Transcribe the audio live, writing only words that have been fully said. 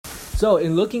So,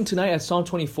 in looking tonight at Psalm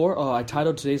 24, I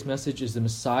titled today's message is The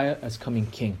Messiah as Coming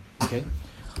King. Okay,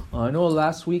 I know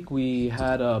last week we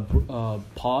had a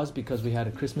pause because we had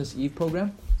a Christmas Eve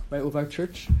program, right, with our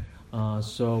church.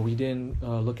 So we didn't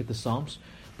look at the Psalms.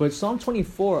 But Psalm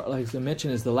 24, like I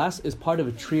mentioned, is part of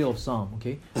a trio of Psalms.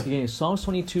 Okay, again, Psalms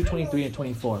 22, 23, and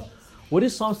 24. What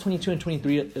is Psalms 22 and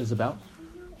 23 is about?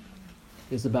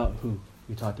 It's about who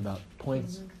we talked about.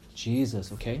 Points.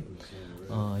 Jesus, okay?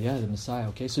 The Messiah,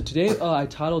 okay? So today I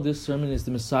titled this sermon is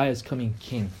The Messiah is Coming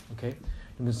King, okay?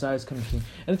 The Messiah is Coming King.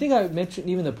 And I think I mentioned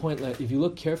even the point that if you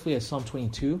look carefully at Psalm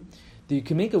 22, that you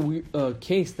can make a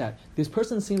case that this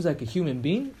person seems like a human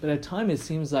being, but at times it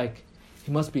seems like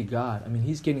he must be God. I mean,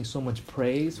 he's getting so much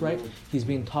praise, right? He's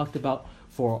being talked about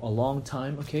for a long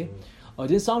time, okay?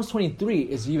 This Psalms 23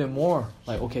 is even more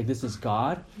like, okay, this is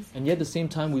God. And yet at the same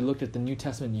time, we looked at the New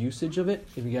Testament usage of it,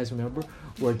 if you guys remember,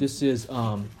 where this is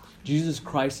Jesus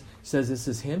Christ says this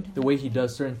is him, the way he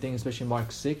does certain things, especially in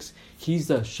Mark 6. He's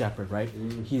the shepherd, right?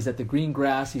 He's at the green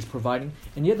grass, he's providing.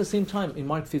 And yet at the same time, in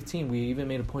Mark 15, we even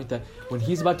made a point that when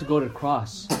he's about to go to the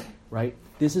cross, right,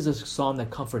 this is a psalm that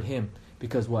comfort him.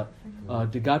 Because what?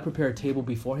 Did God prepare a table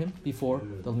before him?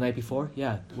 The night before?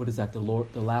 Yeah, what is that?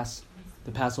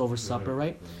 The Passover supper,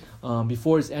 right?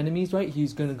 Before his enemies, right?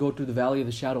 He's going to go through the valley of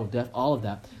the shadow of death, all of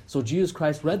that. So Jesus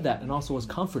Christ read that and also was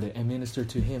comforted and ministered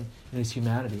to him in his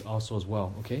humanity also as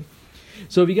well, okay?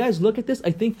 So if you guys look at this, I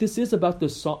think this is about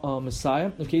the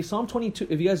Messiah, okay? Psalm 22,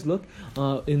 if you guys look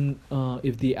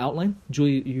if the outline,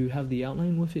 Julie, you have the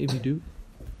outline with it, if you do.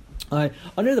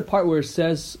 Under the part where it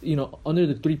says, under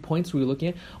the 3 points we're looking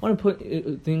at, I want to put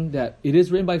a thing that it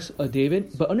is written by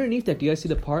David, but underneath that, do you guys see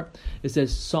the part? It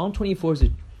says Psalm 24 is a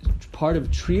part of a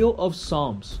trio of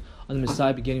Psalms on the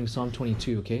Messiah beginning with Psalm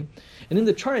 22, okay? And then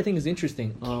the chart I think is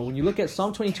interesting. When you look at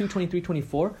Psalm 22, 23,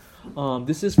 24,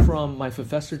 this is from my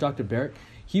professor, Dr. Barrett.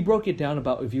 He broke it down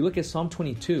about, if you look at Psalm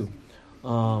 22,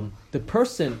 the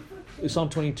person in Psalm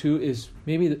 22 is,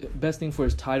 maybe the best thing for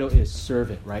his title is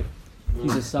servant, right?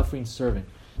 He's a suffering servant.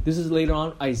 This is later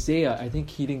on Isaiah. I think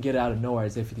he didn't get it out of nowhere,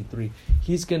 Isaiah 53.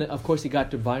 He's going to, of course, he got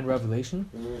divine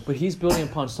revelation, but he's building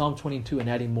upon Psalm 22 and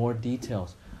adding more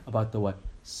details about the what?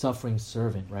 Suffering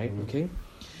servant, right? Okay.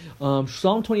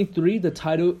 Psalm 23, the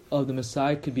title of the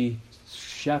Messiah could be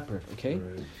shepherd, okay?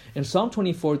 Right. And Psalm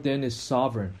 24 then is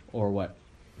sovereign or what?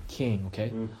 King,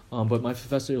 okay? But my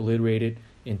professor alliterated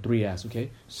in 3 S's,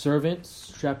 okay? Servant,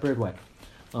 shepherd, what?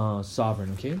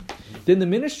 Sovereign, okay? Then the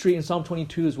ministry in Psalm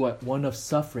 22 is what? One of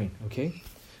suffering, okay?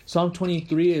 Psalm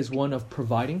 23 is one of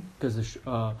providing, because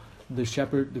the good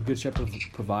shepherd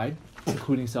provide,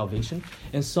 including salvation.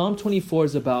 And Psalm 24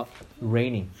 is about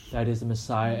reigning, that is the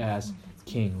Messiah as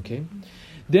king, okay?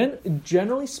 Then,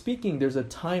 generally speaking, there's a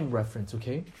time reference,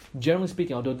 okay? Generally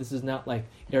speaking, although this is not like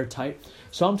airtight,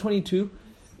 Psalm 22,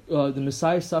 the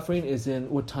Messiah's suffering is in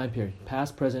what time period?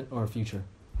 Past, present, or future?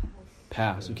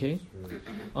 Past, okay?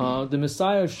 The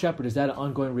Messiah as shepherd, is that an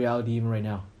ongoing reality even right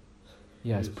now?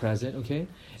 Yeah, it's present, okay?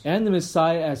 And the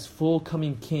Messiah as full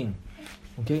coming king,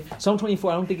 okay? Psalm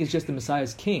 24, I don't think it's just the Messiah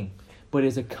as king, but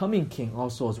is a coming king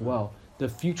also as well. The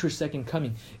future second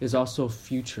coming is also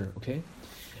future, okay?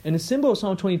 And the symbol of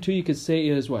Psalm 22, you could say,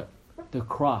 is what? The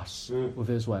cross with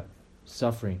his what?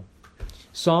 Suffering.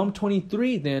 Psalm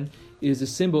 23, then, is a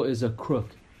symbol, is a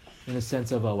crook in the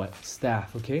sense of a what?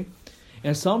 Staff, okay?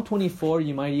 And Psalm 24,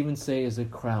 you might even say, is a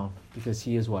crown, because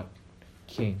he is what?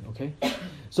 King, okay?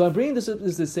 So I'm bringing this up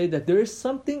is to say that there is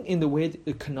something in the way,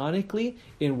 canonically,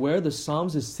 in where the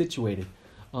Psalms is situated.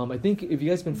 I think if you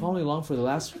guys have been following along for the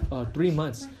last 3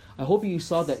 months, I hope you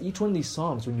saw that each one of these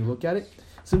Psalms, when you look at it,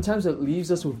 sometimes it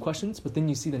leaves us with questions, but then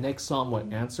you see the next Psalm,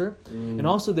 what? Answer. And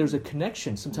also there's a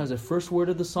connection. Sometimes the first word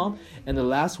of the Psalm and the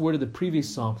last word of the previous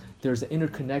Psalm, there's an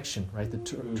interconnection, right? The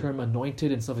term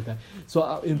anointed and stuff like that.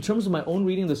 So in terms of my own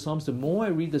reading of the Psalms, the more I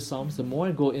read the Psalms, the more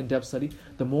I go in-depth study,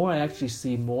 the more I actually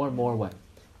see more and more what?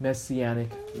 Messianic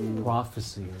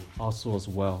prophecy also as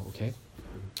well, okay?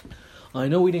 I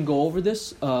know we didn't go over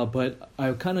this, but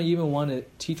I kind of even want to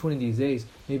teach one of these days,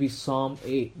 maybe Psalm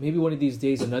 8. Maybe one of these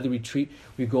days, another retreat,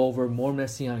 we go over more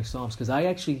Messianic Psalms. Because I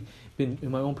actually been, in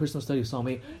my own personal study of Psalm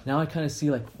 8, now I kind of see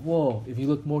like, whoa, if you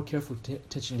look more careful,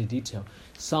 attention to detail.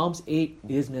 Psalms 8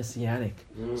 is Messianic.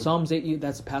 Psalms 8,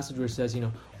 that's a passage where it says,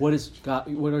 what is God?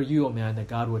 What are you, O man, that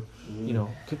God would,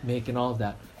 make and all of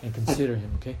that, and consider him,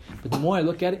 okay? But the more I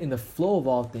look at it in the flow of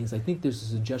all things, I think there's a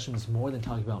suggestion it's more than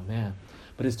talking about man.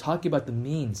 But it's talking about the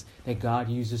means that God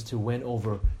uses to win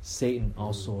over Satan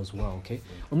also as well, okay?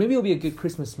 Or maybe it'll be a good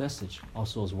Christmas message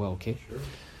also as well, okay? Sure.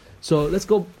 So let's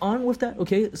go on with that,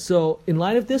 okay? So in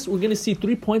light of this, we're going to see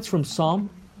 3 points from Psalm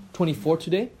 24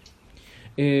 today.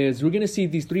 is we're going to see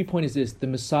these 3 points is this. The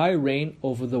Messiah reign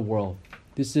over the world.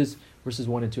 This is verses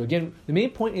 1 and 2. Again, the main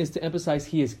point is to emphasize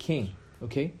he is king.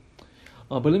 Okay?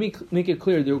 But let me make it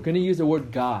clear. They're going to use the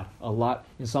word God a lot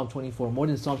in Psalm 24, more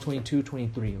than Psalm 22,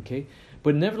 23. Okay?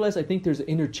 But nevertheless, I think there's an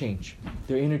interchange.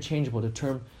 They're interchangeable, the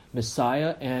term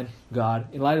Messiah and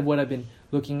God, in light of what I've been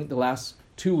looking at the last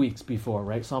 2 weeks before,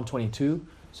 right? Psalm 22,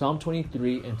 Psalm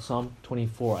 23, and Psalm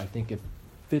 24. I think it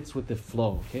fits with the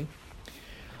flow, okay?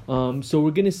 So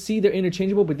we're going to see they're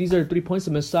interchangeable, but these are 3 points.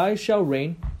 The Messiah shall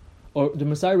reign, or the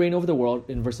Messiah reign over the world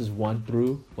in verses 1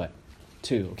 through what?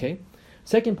 2, okay?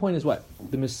 Second point is what?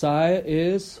 The Messiah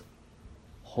is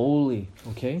holy,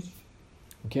 okay?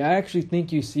 Okay, I actually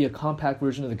think you see a compact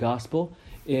version of the gospel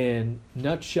in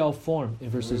nutshell form in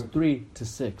verses 3 to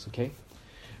 6, okay?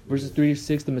 Verses 3 to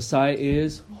 6, the Messiah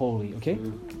is holy, okay?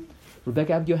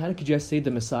 Rebecca, Abigail, Hannah, could you guys say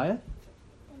the Messiah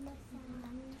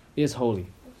is holy?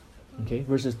 Okay,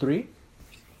 verses 3?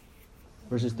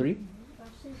 Verses 3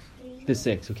 to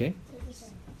 6, okay?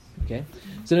 Okay.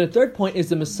 So the third point is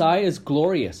the Messiah is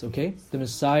glorious, okay? The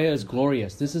Messiah is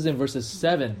glorious. This is in verses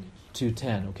 7 to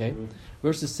 10, okay?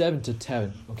 Verses 7 to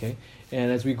 10, okay?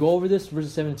 And as we go over this,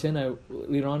 verses 7 to 10,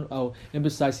 later on, I'll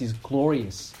emphasize he's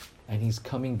glorious and he's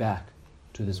coming back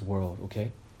to this world,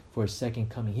 okay? For his second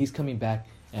coming. He's coming back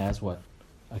as what?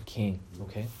 A king,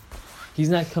 okay? He's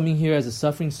not coming here as a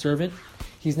suffering servant.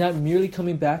 He's not merely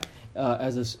coming back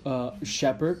as a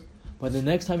shepherd, but the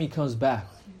next time he comes back,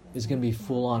 is going to be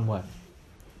full on what?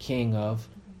 King of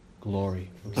glory.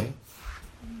 Okay?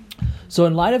 So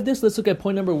in light of this, let's look at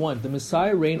point number 1. The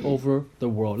Messiah reign over the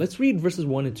world. Let's read verses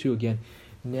 1 and 2 again.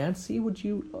 Nancy, would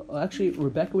you... actually,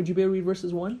 Rebecca, would you be able to read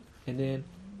verses 1? And then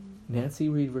Nancy,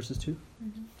 read verses 2.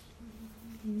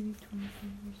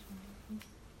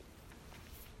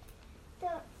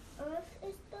 The earth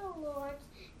is the Lord's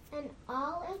and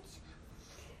all its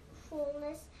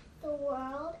fullness, the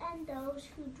world and those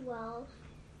who dwell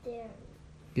there.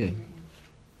 Good.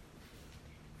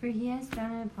 For he has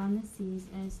done it upon the seas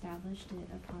and established it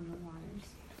upon the waters.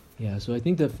 Yeah, so I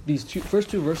think these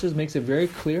first two verses makes it very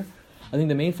clear. I think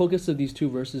the main focus of these 2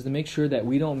 verses is to make sure that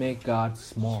we don't make God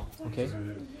small. Okay?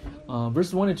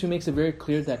 Verses 1 and 2 makes it very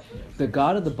clear that the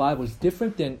God of the Bible is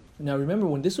different than... Now remember,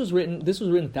 when this was written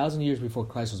 1,000 years before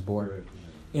Christ was born.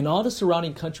 In all the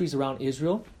surrounding countries around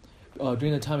Israel,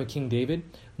 during the time of King David,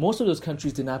 most of those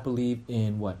countries did not believe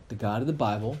in what? The God of the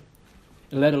Bible,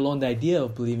 let alone the idea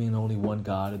of believing in only one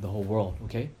God of the whole world,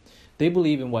 okay? They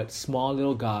believe in what? Small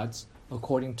little gods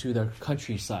according to their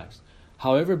country size.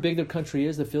 However big their country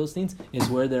is, the Philistines, is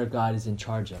where their God is in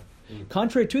charge of.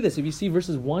 Contrary to this, if you see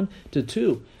verses 1 to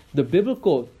 2,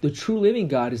 the true living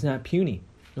God is not puny,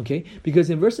 okay? Because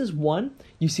in verses 1,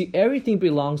 you see everything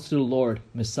belongs to the Lord,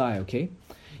 Messiah, okay?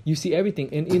 You see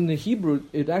everything. And in the Hebrew,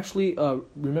 it actually,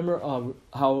 remember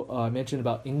how I mentioned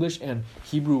about English and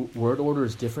Hebrew word order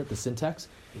is different, the syntax?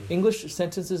 English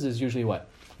sentences is usually what?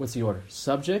 What's the order?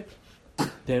 Subject,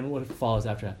 then what follows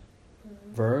after that?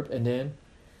 Verb, and then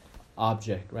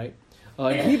object, right?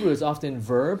 In Hebrew, it's often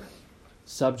verb,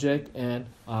 subject, and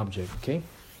object, okay?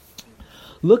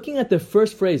 Looking at the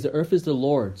first phrase, the earth is the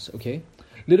Lord's, okay?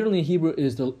 Literally in Hebrew,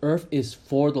 is the earth is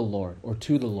for the Lord, or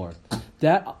to the Lord.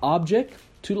 That object...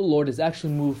 to the Lord is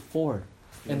actually moved forward.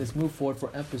 And it's moved forward for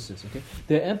emphasis, okay?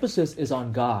 The emphasis is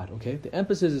on God, okay? The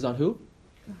emphasis is on who?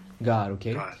 God,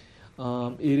 okay?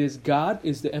 It is God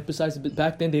is the emphasis.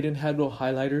 Back then, they didn't have little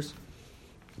highlighters.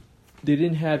 They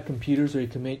didn't have computers where you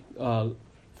can make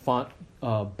font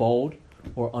bold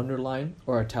or underline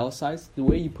or italicize. The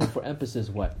way you put for emphasis,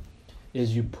 what?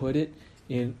 Is you put it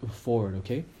in forward,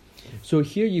 okay? So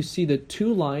here you see the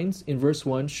 2 lines in verse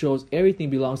 1 shows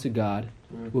everything belongs to God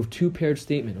with 2 paired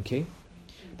statement, okay?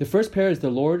 The first pair is the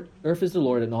Lord, earth is the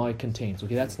Lord and all it contains.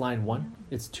 Okay, that's line 1.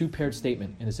 It's 2 paired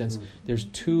statement in a sense. There's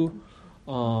 2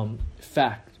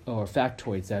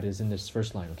 factoids that is in this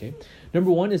first line, okay?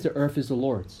 Number 1 is the earth is the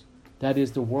Lord's. That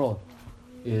is the world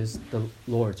is the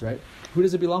Lord's, right? Who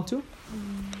does it belong to?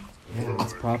 Yeah,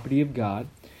 it's property of God.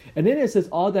 And then it says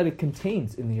all that it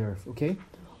contains in the earth, okay?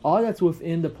 All that's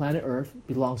within the planet Earth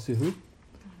belongs to who?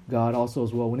 God also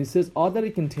as well. When he says all that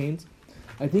it contains,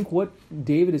 I think what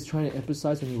David is trying to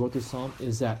emphasize when he wrote this psalm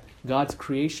is that God's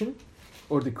creation,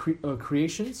 or the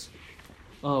creations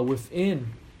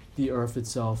within the earth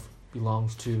itself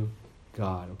belongs to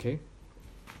God, okay?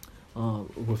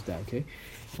 With that, okay?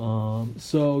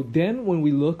 So then when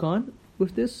we look on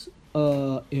with this,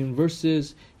 in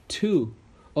verses 2,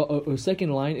 or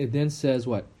second line, it then says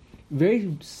what?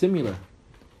 Very similar.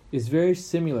 It's very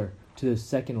similar to the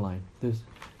second line, to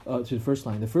the first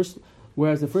line.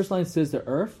 Whereas the first line says the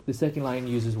earth, the second line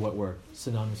uses what word?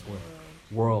 Synonymous word.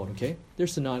 World, okay? They're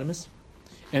synonymous.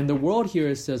 And the world here,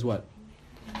 it says what?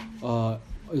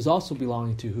 Is also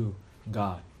belonging to who?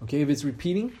 God. Okay, if it's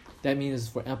repeating, that means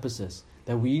it's for emphasis.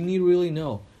 That we need to really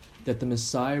know that the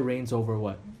Messiah reigns over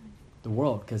what? The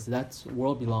world, because that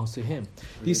world belongs to Him.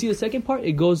 Do you see the second part?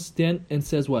 It goes then and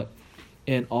says what?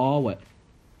 And all what?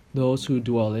 Those who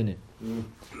dwell in it.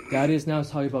 That is now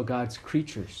talking about God's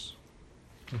creatures,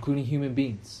 including human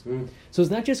beings. So it's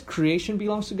not just creation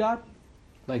belongs to God,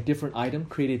 like different item,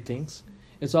 created things.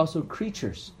 It's also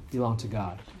creatures belong to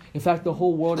God. In fact, the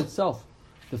whole world itself,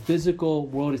 the physical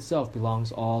world itself,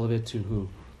 belongs all of it to who?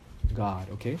 God,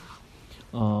 okay?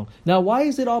 Now, why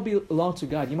does it all belong to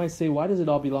God? You might say, why does it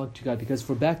all belong to God? Because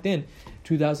for back then,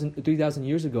 3,000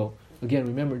 years ago, again,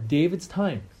 remember, David's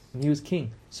time, when he was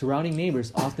king, surrounding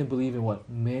neighbors often believe in what?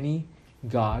 Many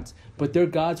gods, but their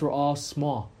gods were all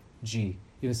small, G,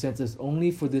 in a sense it's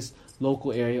only for this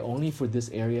local area, only for this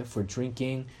area, for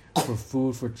drinking, for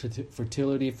food, for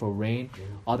fertility, for rain,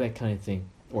 all that kind of thing,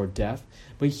 or death.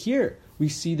 But here, we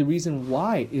see the reason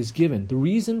why is given. The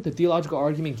reason, the theological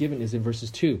argument given is in verses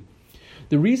 2.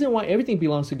 The reason why everything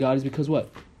belongs to God is because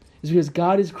what? Is because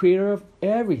God is creator of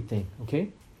everything,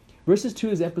 okay? Verses 2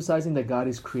 is emphasizing that God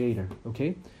is creator,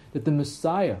 okay? That the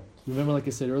Messiah, remember like I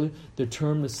said earlier, the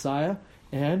term Messiah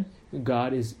and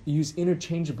God is used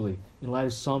interchangeably in light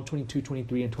of Psalm 22,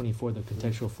 23, and 24, the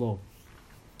contextual flow.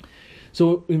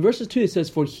 So in verses 2 it says,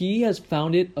 for He has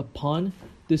founded upon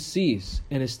the seas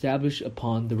and established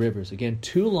upon the rivers. Again,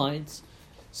 two lines,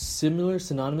 similar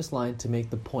synonymous line to make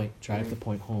the point, drive the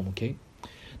point home, okay?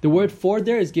 The word for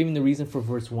there is giving the reason for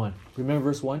verse 1. Remember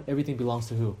verse 1? Everything belongs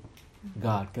to who?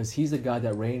 God, because He's the God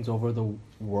that reigns over the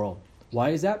world. Why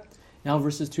is that? Now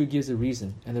verses 2 gives a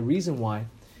reason. And the reason why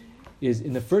is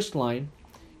in the first line,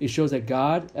 it shows that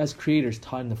God as creator is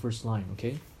taught in the first line,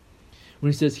 okay?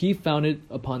 When it says He founded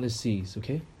upon the seas,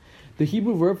 okay? The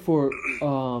Hebrew verb for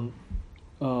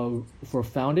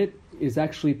founded is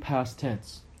actually past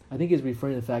tense. I think it's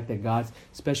referring to the fact that God's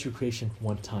special creation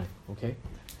one time, okay?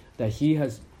 That He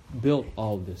has built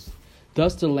all of this.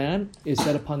 Thus the land is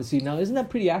set upon the sea. Now, isn't that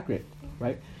pretty accurate,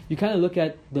 right? You kind of look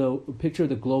at the picture of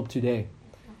the globe today.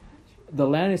 The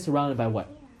land is surrounded by what?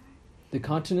 The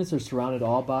continents are surrounded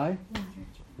all by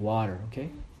water, okay?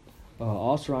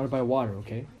 All surrounded by water,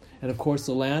 okay? And of course,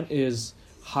 the land is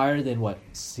higher than what?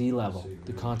 Sea level,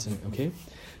 the continent, okay?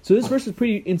 So this verse is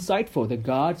pretty insightful, that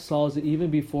God solves it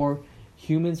even before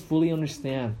humans fully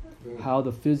understand how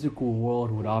the physical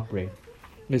world would operate.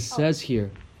 It says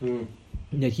here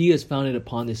that He has founded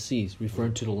upon the seas,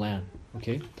 referring to the land,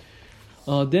 okay?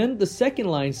 Then the second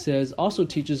line says, also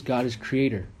teaches God is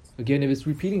creator. Again, if it's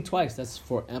repeating twice, that's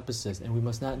for emphasis, and we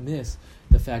must not miss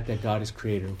the fact that God is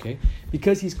creator, okay?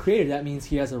 Because He's creator, that means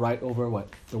He has a right over what?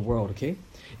 The world, okay?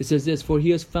 It says this, for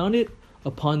He has founded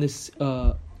upon this,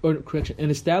 and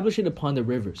established it upon the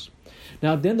rivers.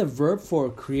 Now then the verb for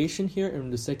creation here in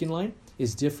the second line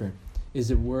is different. Is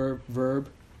the verb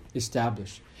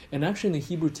establish. And actually in the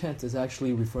Hebrew tense is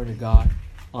actually referring to God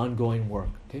ongoing work,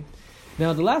 okay?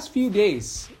 Now the last few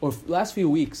days, or last few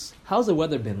weeks, how's the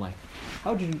weather been like?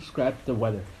 How would you describe the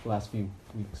weather the last few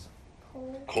weeks?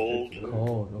 Cold.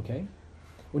 Cold, okay.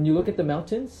 When you look at the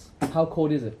mountains, how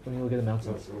cold is it when you look at the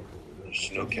mountains?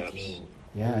 Snow caps.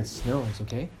 Yeah, it snows,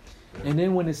 okay. And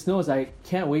then when it snows, I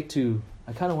can't wait to,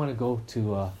 I kind of want to go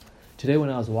to, today when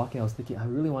I was walking, I was thinking, I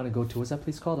really want to go to, what's that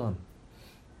place called?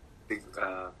 Big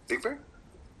Bear?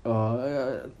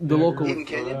 The local... Eden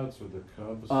Canyon?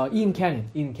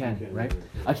 Eden Canyon, right?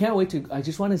 I can't wait to, I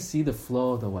just want to see the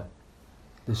flow of the what?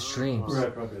 The streams.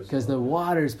 Because the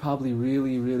water is probably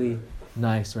really, really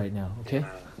nice right now, okay?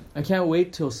 I can't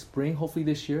wait till spring, hopefully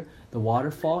this year. The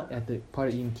waterfall at the part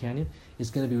of Eden Canyon is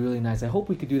going to be really nice. I hope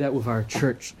we could do that with our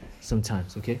church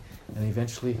sometimes, okay? And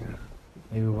eventually,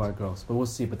 maybe with our girls. But we'll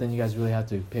see. But then you guys really have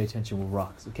to pay attention with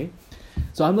rocks, okay?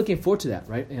 So I'm looking forward to that,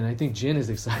 right? And I think Jin is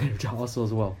excited also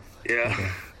as well. Yeah. Okay.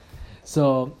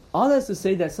 So all that's to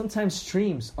say that sometimes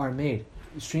streams are made.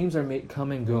 Streams are made,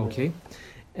 come and go, okay?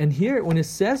 And here, when it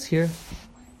says here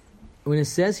in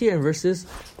verses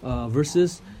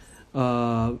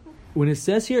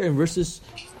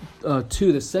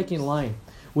 2, the second line,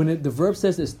 when the verb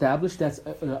says establish, that's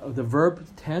the verb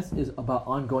tense is about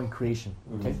ongoing creation.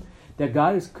 Okay, that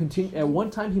God is at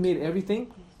one time He made everything,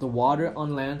 the water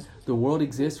on land, the world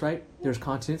exists, right? There's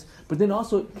continents, but then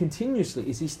also continuously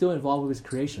is He still involved with His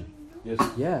creation?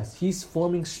 Yes, He's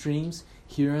forming streams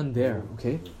here and there.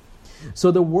 Okay,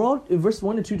 so the world in verse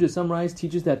 1 and 2 to summarize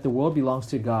teaches that the world belongs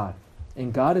to God,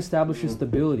 and God establishes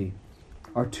stability.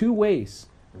 Are two ways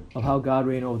of how God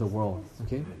reigns over the world.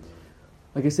 Okay,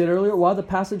 like I said earlier, while the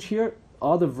passage here,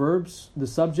 all the verbs, the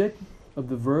subject of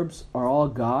the verbs are all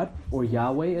God or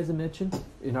Yahweh, as I mentioned.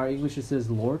 In our English, it says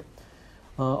Lord.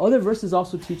 Other verses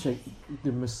also teach that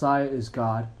the Messiah is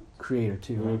God, Creator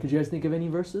too. Right? Could you guys think of any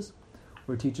verses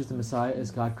where it teaches the Messiah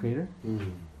is God, Creator?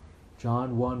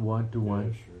 John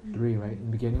 1:1-3, right? In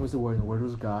the beginning was the Word, and the Word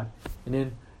was God. And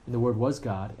then the Word was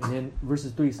God. And then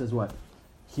verses 3 says what?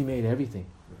 He made everything.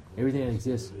 Everything that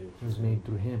exists was made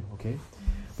through Him, okay?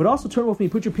 But also turn with me,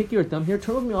 put your pinky or thumb here,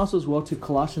 turn with me also as well to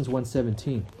Colossians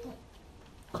 1:17.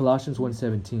 Colossians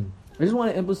 1:17. I just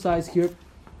want to emphasize here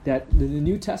that the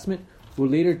New Testament will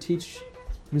later teach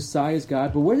Messiah is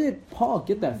God. But where did Paul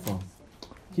get that from?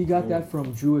 He got that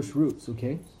from Jewish roots,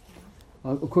 okay?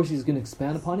 Of course, he's going to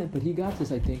expand upon it, but he got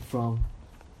this, I think, from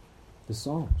the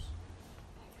Psalms.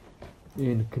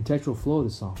 In the contextual flow of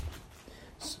the Psalm.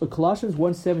 So Colossians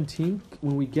 1:17,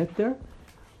 when we get there,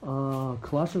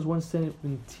 Colossians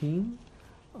 1:17,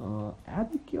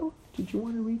 Abigail, did you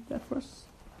want to read that for us?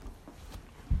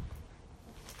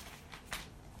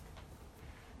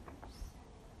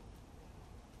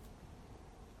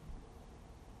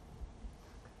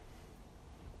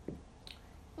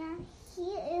 And He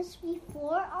is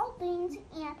before all things,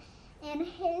 and in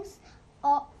Him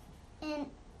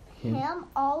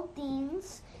all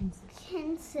things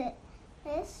consist.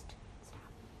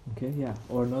 Okay, yeah.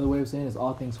 Or another way of saying it is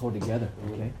all things hold together,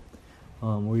 okay?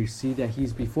 Where you see that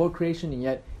He's before creation and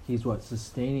yet He's what?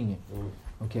 Sustaining it.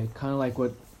 Okay, kind of like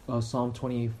what Psalm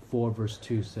 24 verse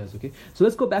 2 says, okay? So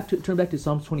let's turn back to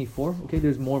Psalm 24, okay?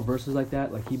 There's more verses like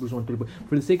that, like Hebrews 1:3. But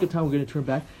for the sake of time, we're going to turn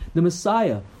back. The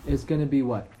Messiah is going to be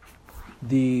what?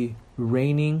 The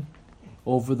reigning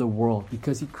over the world,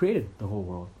 because He created the whole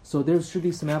world. So there should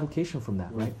be some application from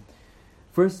that, right?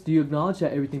 First, do you acknowledge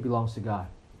that everything belongs to God?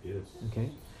 Yes.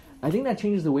 Okay? I think that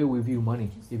changes the way we view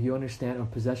money. If you understand, or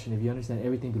possession, if you understand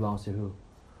everything belongs to who?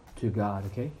 To God,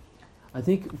 okay? I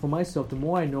think for myself, the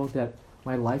more I know that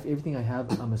my life, everything I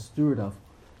have, I'm a steward of,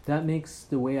 that makes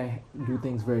the way I do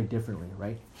things very differently,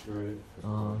 right? Right.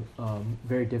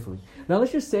 Very differently. Now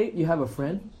let's just say you have a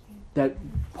friend that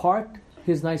parked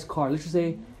his nice car. Let's just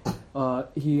say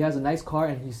he has a nice car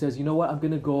and he says, you know what, I'm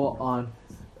going to go on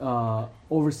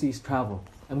overseas travel.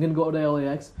 I'm going to go to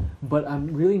LAX, but I'm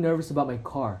really nervous about my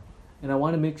car. And I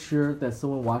want to make sure that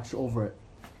someone watches over it.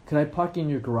 Can I park in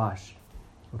your garage?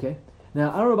 Okay?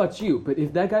 Now, I don't know about you, but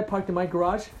if that guy parked in my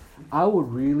garage, I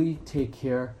would really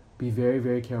be very,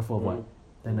 very careful of what?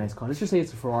 That nice car. Let's just say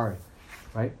it's a Ferrari,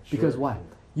 right? Because why?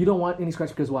 You don't want any scratch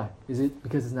because why? Is it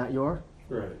because it's not your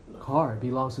car? It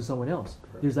belongs to someone else.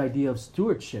 There's the idea of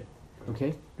stewardship,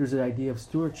 okay? There's the idea of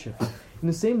stewardship. In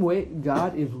the same way,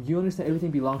 God, if you understand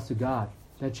everything belongs to God,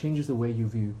 that changes the way you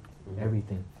view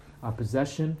everything. Our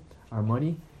possession, our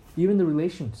money, even the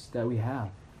relations that we have,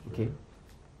 okay?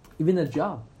 Even the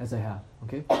job as I have,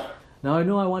 okay? Now I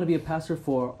know I want to be a pastor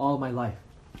for all my life,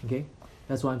 okay?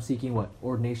 That's why I'm seeking what?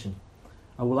 Ordination.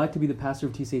 I would like to be the pastor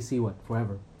of TCAC, what?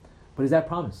 Forever. But is that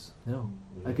promise? No.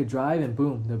 I could drive and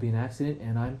boom, there'll be an accident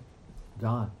and I'm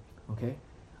gone, okay?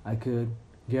 I could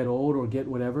get old or get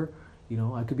whatever,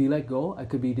 I could be let go, I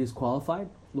could be disqualified,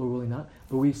 Lord willing not.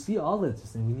 But we see all of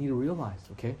this and we need to realize,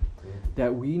 okay?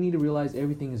 That we need to realize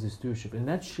everything is a stewardship. And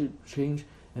that should change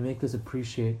and make us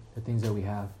appreciate the things that we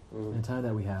have and the time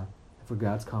that we have for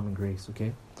God's common grace,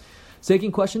 okay?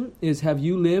 Second question is, have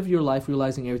you lived your life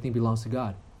realizing everything belongs to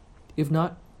God? If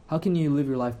not, how can you live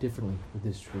your life differently with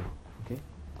this truth, okay?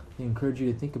 I encourage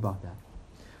you to think about that.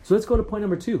 So let's go to point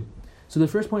number 2. So the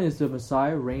first point is the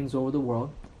Messiah reigns over the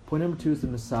world. Point number 2 is the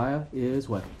Messiah is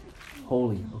what?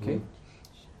 Holy, okay?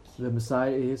 The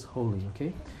Messiah is holy,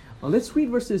 okay? Let's read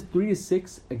verses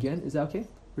 3-6 again. Is that okay?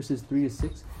 Verses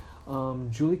 3-6.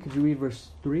 Julie, could you read verse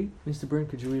 3? Mr. Byrne,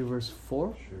 could you read verse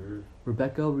 4? Sure.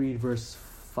 Rebecca, read verse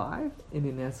 5. And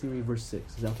then Nancy, read verse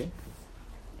 6. Is that okay?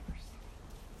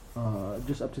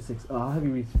 Just up to 6. I'll have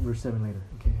you read verse 7 later.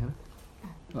 Okay, Hannah?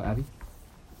 Abby?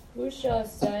 Who shall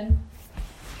ascend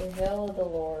the hill of the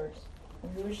Lord?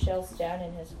 And who shall stand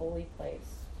in His holy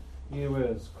place? He who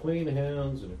has clean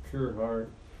hands and a pure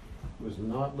heart, who has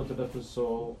not lifted up his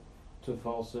soul to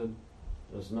falsehood,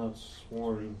 has not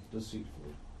sworn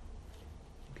deceitfully.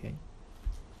 Okay.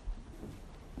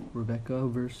 Rebecca,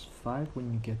 verse 5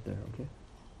 when you get there, okay?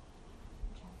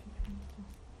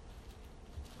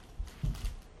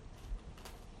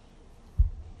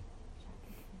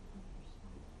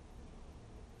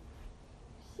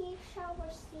 He shall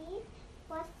receive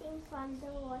blessing from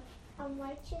the Lord and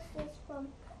righteousness from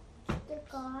the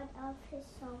God of his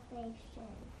salvation.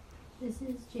 This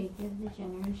is Jacob, the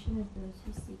generation of those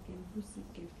who seek Him, who seek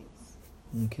your face.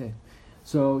 Okay.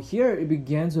 So here it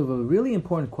begins with a really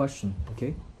important question,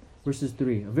 okay? Verses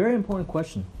 3. A very important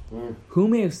question. Who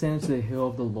may ascend to the hill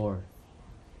of the Lord?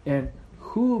 And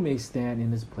who may stand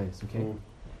in his place, okay?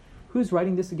 Who's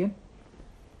writing this again?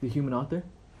 The human author?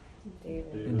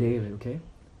 David. And David, okay?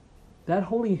 That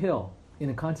holy hill, in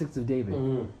the context of David,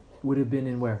 would have been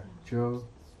in where?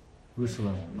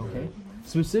 Jerusalem, okay?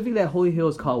 Specifically, that holy hill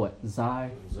is called what?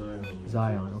 Zion,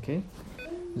 okay?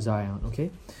 Zion,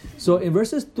 okay? So in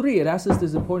verses 3, it asks us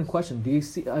this important question. Do you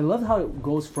see? I love how it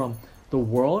goes from the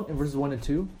world in verses 1 and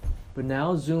 2, but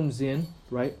now zooms in,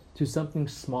 right, to something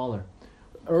smaller.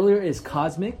 Earlier is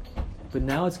cosmic, but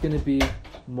now it's going to be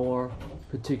more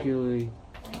particularly...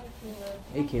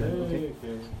 Hey, Caleb, okay?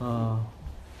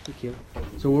 Hey, Caleb.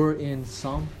 So we're in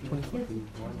Psalm 24.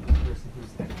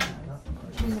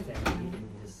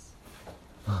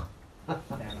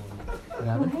 What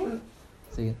happened?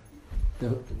 Say it. The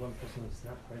one person who's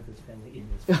not part of his family in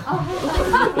this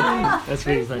family. That's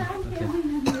really funny. Okay.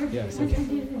 Yes, okay.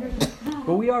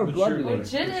 But we are blood related.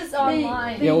 Jin is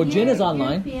online. Yeah, well, Jin is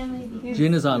online.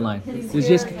 Jin is online. It's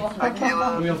just...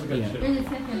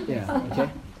 Yeah, okay.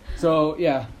 So,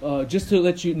 yeah, just to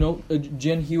let you know,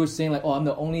 Jin, he was saying like, oh, I'm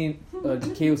the only...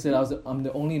 Kay said I'm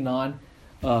the only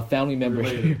family member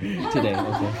here today.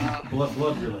 Okay. Blood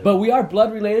related. But we are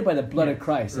blood related by the blood of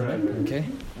Christ. Right. Okay.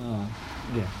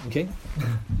 Yeah. Okay.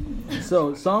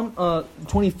 So Psalm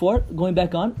 24, going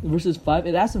back on verses 5,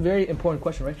 it asks a very important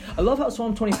question, right? I love how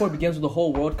Psalm 24 begins with the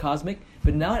whole world cosmic,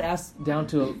 but now it asks down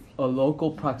to a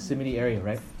local proximity area,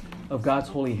 right, of God's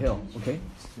holy hill. Okay.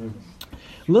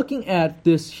 Looking at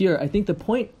this here, I think the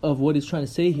point of what it's trying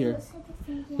to say here,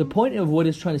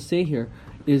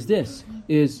 is this: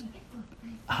 is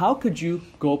how could you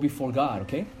go before God?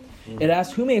 Okay. It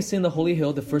asks, who may ascend the holy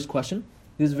hill? The first question.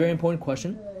 This is a very important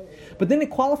question. But then it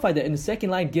qualified that in the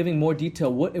second line, giving more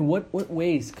detail. In what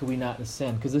ways could we not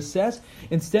ascend? Because it says,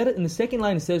 in the second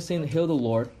line, instead of saying the hill of the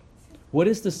Lord, what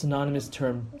is the synonymous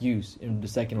term used in the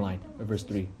second line of verse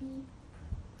 3?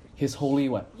 His holy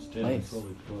what? Place.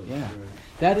 Yeah.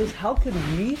 That is, how could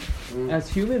we, as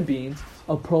human beings,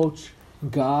 approach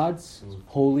God's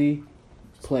holy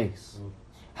place?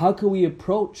 How can we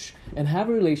approach and have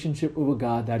a relationship with a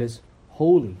God that is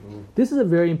holy? This is a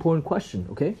very important question,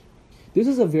 okay? This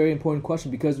is a very important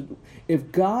question, because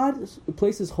if God's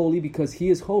place is holy because He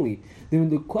is holy, then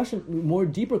the question, more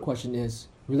deeper question is,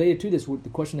 related to this, the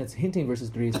question that's hinting in verses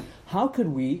 3 is, how could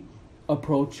we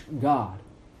approach God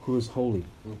who is holy?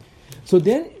 So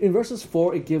then in verses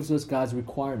 4, it gives us God's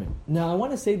requirement. Now I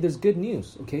want to say there's good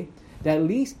news, okay? That at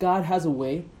least God has a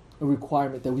way, a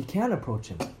requirement that we can approach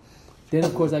Him. Then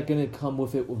of course I'm going to come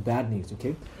with it with bad news,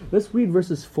 okay? Let's read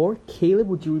verses 4. Caleb,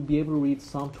 would you be able to read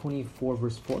Psalm 24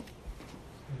 verse 4?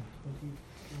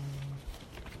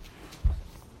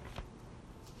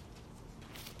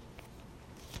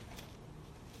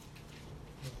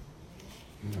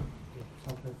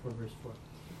 Psalm 24 verse 4.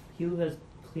 He who has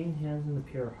clean hands and a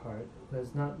pure heart, who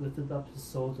has not lifted up his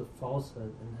soul to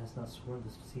falsehood and has not sworn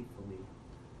deceitfully.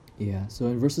 Yeah, so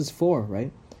in verses 4,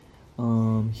 right?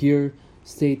 Here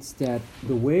states that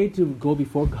the way to go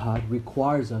before God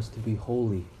requires us to be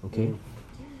holy, okay?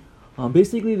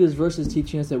 Basically, this verse is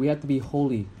teaching us that we have to be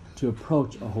holy to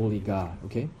approach a holy God,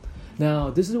 okay? Now,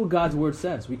 this is what God's word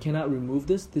says. We cannot remove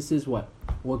this. This is what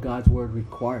God's word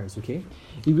requires, okay?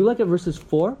 If you look at verses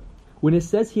 4, when it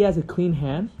says He has a clean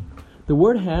hand, the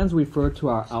word hands refer to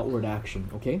our outward action,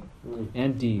 okay?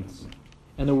 And deeds.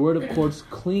 And the word, of course,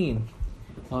 clean,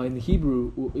 in the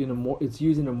Hebrew, it's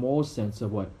used in a moral sense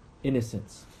of what?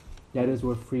 Innocence. That is,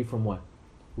 we're free from what?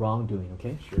 Wrongdoing,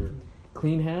 okay? Sure.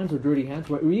 Clean hands or dirty hands.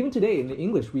 Or even today in the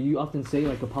English, we often say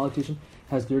like a politician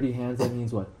has dirty hands. That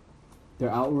means what? They're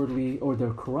outwardly, or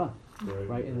they're corrupt,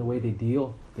 right? In the way they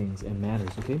deal things and matters,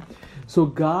 okay? So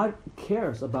God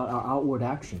cares about our outward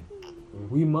action.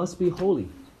 We must be holy.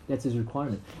 That's His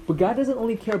requirement. But God doesn't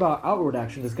only care about our outward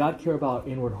action. Does God care about our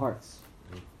inward hearts?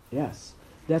 Yes.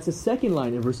 That's the second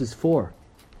line in verses 4.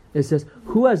 It says,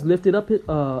 who has lifted up his,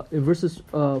 in verses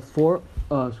 4,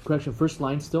 first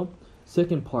line still.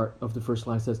 Second part of the first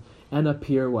line says, and a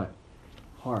pure what?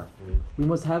 Heart. We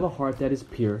must have a heart that is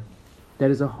pure.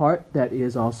 That is a heart that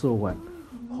is also what?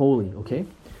 Holy, okay?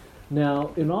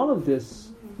 Now, in all of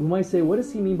this, we might say, what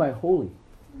does He mean by holy?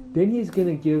 Then He's going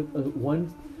to give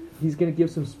He's going to give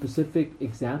some specific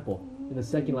example in the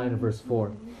second line of verse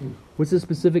 4. What's the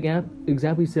specific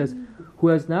example? He says, who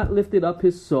has not lifted up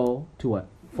his soul to what?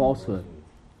 Falsehood.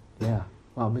 Yeah.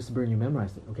 Wow, Mr. Byrne, you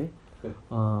memorized it, okay?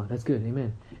 That's good,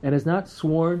 amen. And has not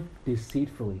sworn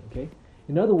deceitfully, okay?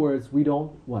 In other words, we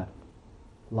don't what?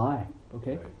 Lie,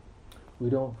 okay? Right. We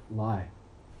don't lie,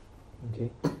 okay?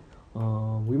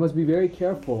 We must be very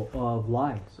careful of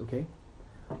lies, okay?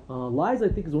 Lies, I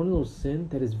think, is one of those sins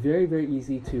that is very, very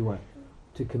easy to what?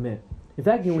 To commit. In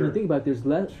fact, when you Sure. think about it, there's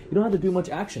less. You don't have to do much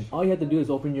action. All you have to do is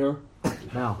open your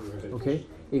mouth. Okay,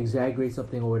 exaggerate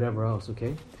something or whatever else.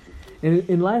 Okay, and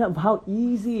in light of how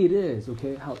easy it is,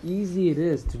 okay, how easy it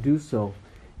is to do so,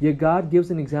 yet God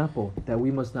gives an example that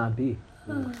we must not be.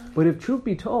 But if truth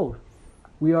be told,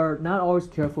 we are not always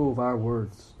careful with our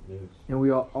words, Yes. and we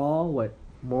are all what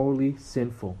morally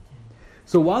sinful.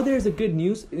 So while there is a good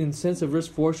news in sense of verse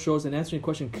 4 shows and answering the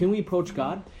question, can we approach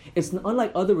God? It's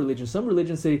unlike other religions. Some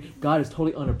religions say God is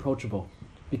totally unapproachable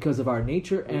because of our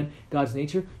nature and God's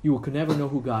nature. You will never know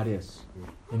who God is.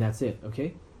 And that's it,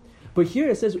 okay? But here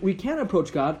it says we can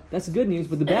approach God. That's the good news.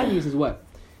 But the bad news is what?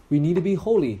 We need to be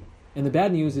holy. And the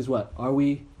bad news is what? Are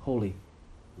we holy?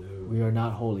 No. We are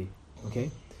not holy, okay?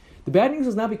 The bad news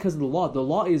is not because of the law. The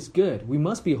law is good. We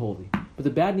must be holy. But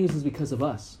the bad news is because of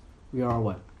us. We are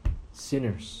what?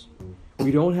 Sinners.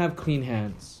 We don't have clean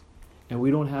hands, and we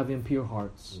don't have impure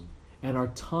hearts, and our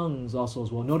tongues also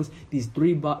as well. Notice these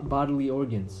three bodily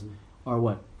organs are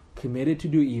what? Committed to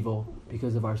do evil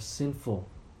because of our sinful,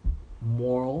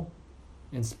 moral,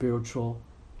 and spiritual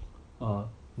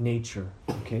nature.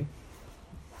 Okay.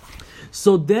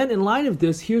 So then, in light of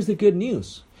this, here's the good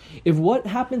news. What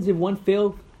happens if one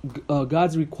fails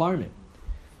God's requirement?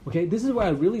 Okay, this is where I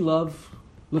really love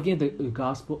looking at the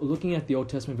gospel, looking at the Old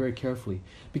Testament very carefully.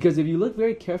 Because if you look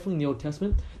very carefully in the Old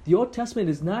Testament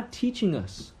is not teaching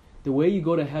us the way you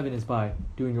go to heaven is by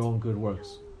doing your own good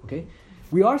works. Okay?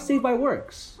 We are saved by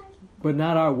works, but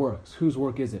not our works. Whose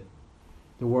work is it?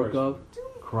 The work of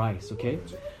Christ. Okay?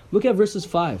 Look at verses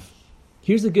 5.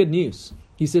 Here's the good news.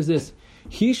 He says this,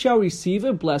 he shall receive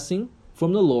a blessing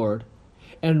from the Lord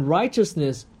and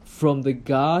righteousness from the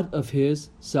God of his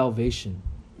salvation.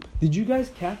 Did you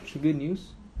guys catch the good news?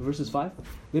 Verses 5?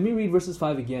 Let me read verses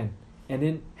 5 again. And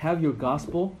then have your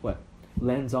gospel,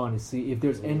 lens on to see if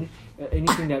there's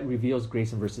anything that reveals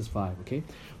grace in verses 5. Okay?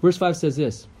 Verse 5 says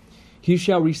this. He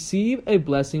shall receive a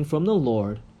blessing from the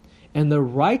Lord and the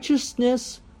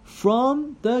righteousness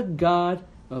from the God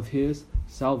of his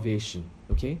salvation.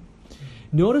 Okay?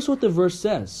 Notice what the verse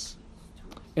says.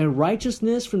 And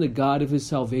righteousness from the God of his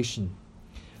salvation.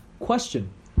 Question.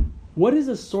 What is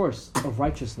the source of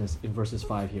righteousness in verses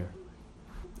 5 here?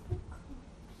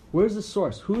 Where's the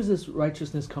source? Who is this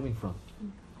righteousness coming from?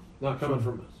 Not coming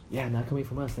from us. Yeah, not coming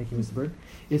from us. Thank you, Mr. Bird.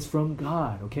 It's from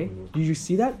God, okay? Did you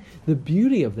see that? The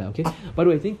beauty of that, okay? By the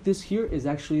way, I think this here is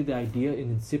actually the idea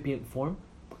in incipient form,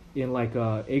 in like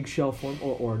eggshell form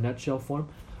or nutshell form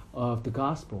of the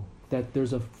gospel, that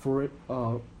there's a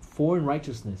foreign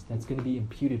righteousness that's going to be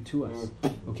imputed to us,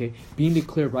 okay? Being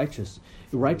declared righteous.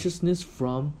 Righteousness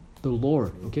from the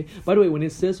Lord, okay? By the way, when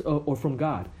it says, or from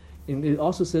God, and it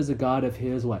also says the God of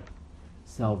his what?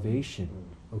 Salvation,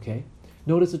 okay?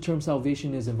 Notice the term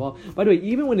salvation is involved. By the way,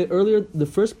 even when the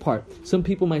first part, some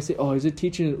people might say, oh, is it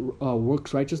teaching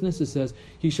works righteousness? It says,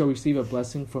 he shall receive a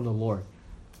blessing from the Lord.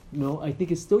 No, I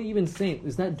think it's still even saying,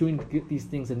 it's not doing these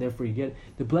things and therefore you get it.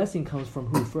 The blessing comes from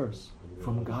who first?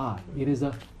 From God. It is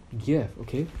a gift,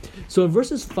 okay? So in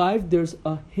verses 5, there's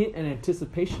a hint and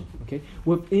anticipation, okay?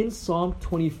 Within Psalm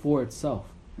 24 itself.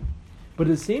 But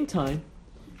at the same time,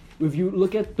 if you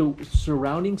look at the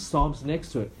surrounding Psalms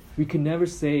next to it, we can never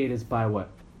say it is by what?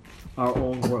 Our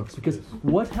own works. Because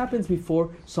what happens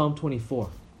before Psalm 24?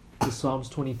 The Psalms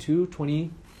 22,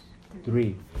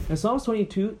 23. And Psalms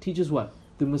 22 teaches what?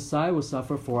 The Messiah will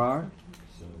suffer for our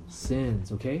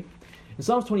sins, okay? And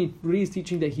Psalms 23 is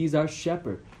teaching that he's our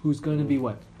shepherd, who's going to be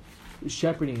what?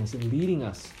 Shepherding us and leading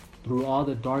us through all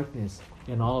the darkness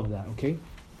and all of that, okay?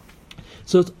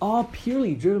 So it's all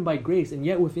purely driven by grace, and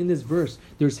yet within this verse,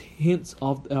 there's hints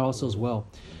of that also as well.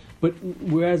 But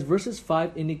whereas verses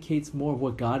 5 indicates more of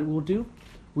what God will do,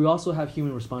 we also have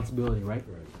human responsibility, right?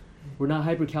 We're not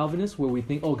hyper-Calvinists where we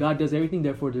think, oh, God does everything,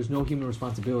 therefore there's no human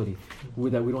responsibility,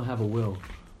 that we don't have a will,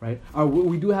 right?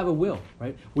 We do have a will,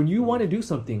 right? When you want to do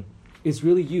something, it's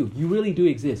really you. You really do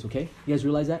exist, okay? You guys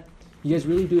realize that? You guys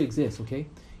really do exist, okay?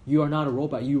 You are not a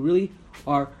robot. You really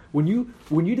are. When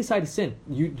you decide to sin,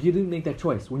 you didn't make that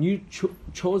choice. When you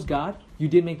chose God, you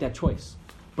did make that choice.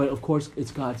 But of course,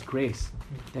 it's God's grace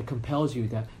that compels you,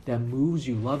 that moves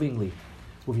you lovingly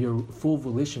with your full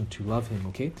volition to love Him,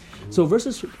 okay? So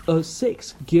verses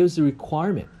 6 gives the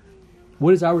requirement.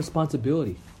 What is our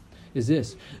responsibility? Is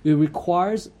this. It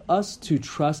requires us to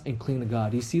trust and cling to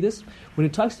God. Do you see this? When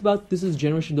it talks about this is a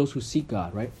generation of those who seek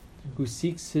God, right? Who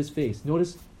seeks His face.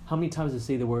 Notice how many times it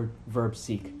say the verb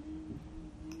seek.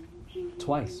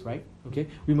 Twice, right? Okay?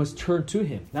 We must turn to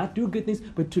Him. Not do good things,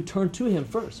 but to turn to Him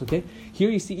first, okay? Here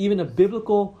you see even a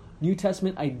biblical New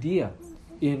Testament idea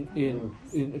in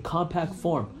a compact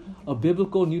form. A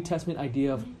biblical New Testament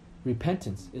idea of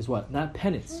Repentance is what? Not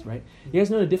penance, right? You guys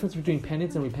know the difference between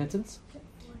penance and repentance?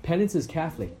 Penance is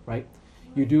Catholic, right?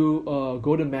 You do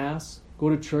go to Mass, go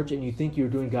to church, and you think you're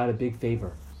doing God a big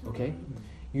favor, okay?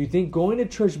 You think going to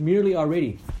church merely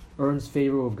already earns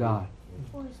favor with God.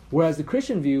 Whereas the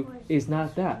Christian view is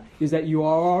not that. Is that you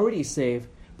are already saved,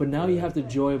 but now you have the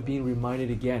joy of being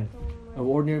reminded again of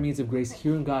ordinary means of grace,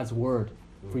 hearing God's word,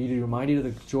 for you to be reminded of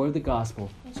the joy of the gospel,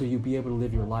 so you'll be able to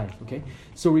live your life, okay?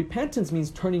 So repentance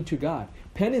means turning to God.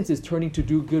 Penance is turning to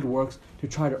do good works to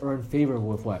try to earn favor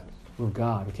with what? With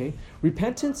God, okay?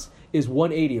 Repentance is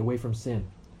 180 away from sin.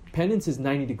 Penance is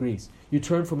 90 degrees. You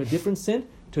turn from a different sin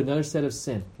to another set of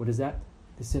sin. What is that?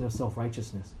 The sin of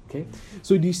self-righteousness, okay?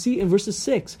 So do you see in verses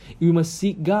 6, you must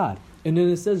seek God. And then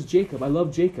it says Jacob. I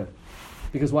love Jacob.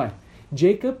 Because why?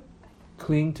 Jacob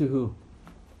clinged to who?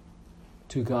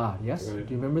 To God, yes? Right.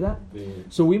 Do you remember that?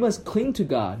 So we must cling to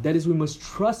God. That is, we must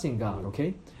trust in God,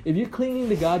 okay? If you're clinging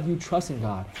to God, you trust in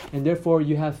God. And therefore,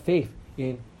 you have faith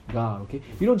in God, okay?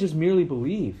 You don't just merely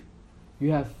believe.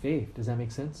 You have faith. Does that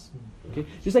make sense? Okay?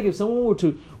 Just like if someone were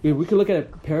to, if we could look at a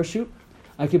parachute,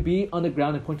 I could be on the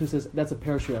ground and point to and says, that's a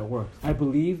parachute that works. I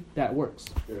believe that works.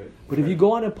 But if you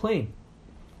go on a plane,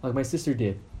 like my sister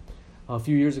did a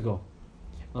few years ago,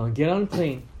 get on a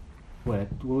plane, what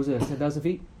was it, 10,000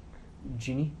 feet?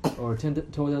 Genie? Or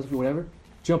 12,000 feet, whatever.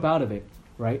 Jump out of it,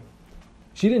 right?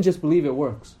 She didn't just believe it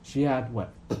works. She had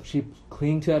what? She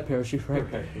clinged to that parachute, right?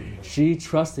 She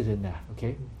trusted in that,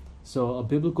 okay? So a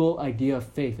biblical idea of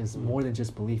faith is more than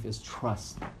just belief, it's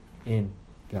trust in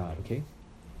God, okay?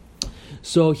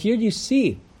 So here you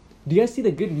see, do you guys see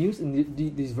the good news in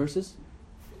these verses?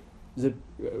 Do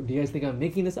you guys think I'm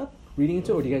making this up, reading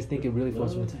into it, or do you guys think it really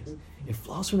flows from the text? It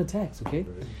flows from the text, okay?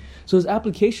 So as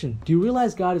application, do you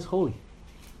realize God is holy?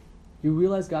 You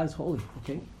realize God is holy,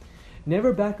 okay?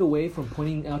 Never back away from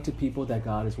pointing out to people that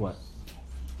God is what?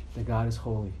 That God is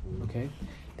holy, okay?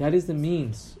 That is the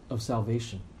means of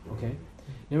salvation, okay?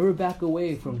 Never back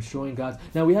away from showing God.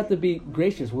 Now we have to be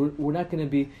gracious. We're not going to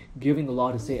be giving the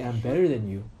law to say, I'm better than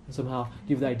you. Somehow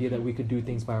give the idea that we could do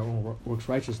things by our own works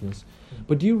righteousness.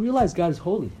 But do you realize God is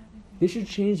holy? This should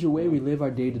change the way we live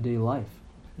our day-to-day life,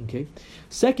 okay?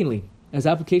 Secondly, as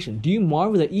application, do you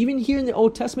marvel that even here in the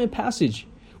Old Testament passage,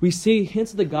 we see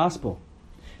hints of the gospel,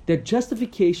 that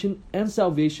justification and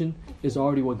salvation is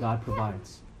already what God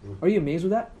provides. Are you amazed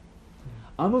with that?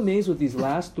 I'm amazed with these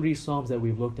last three Psalms that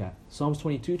we've looked at. Psalms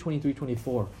 22, 23,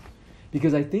 24.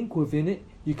 Because I think within it,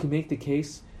 you can make the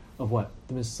case of what?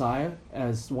 The Messiah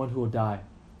as one who will die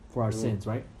for our sins,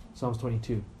 right? Psalms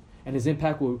 22. And his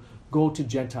impact will go to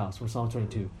Gentiles from Psalm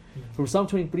 22. From Psalm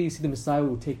 23, you see the Messiah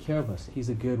will take care of us. He's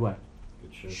a good what?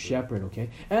 Good shepherd, okay?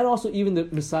 And also even the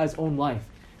Messiah's own life.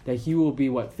 That he will be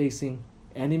what? Facing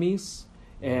enemies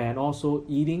and also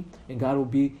eating. And God will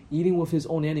be eating with his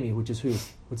own enemy, which is who?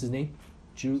 What's his name?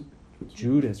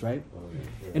 Judas, right?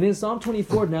 And then Psalm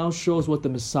 24 now shows what the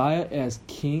Messiah as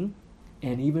king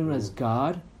and even as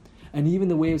God and even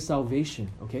the way of salvation,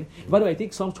 okay? By the way, I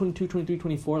think Psalms 22, 23,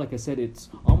 24, like I said, it's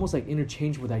almost like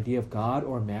interchangeable with the idea of God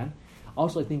or man.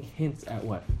 Also, I think hints at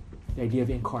what? The idea of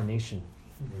incarnation.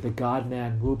 The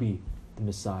God-man will be the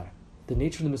Messiah. The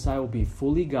nature of the Messiah will be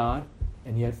fully God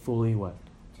and yet fully what?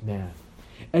 Man.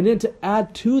 And then to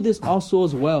add to this also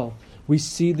as well, we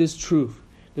see this truth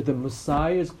that the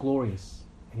Messiah is glorious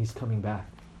and he's coming back.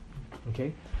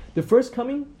 Okay? The first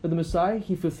coming of the Messiah,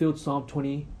 he fulfilled Psalm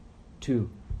 22.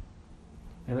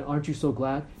 And aren't you so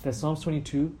glad that Psalm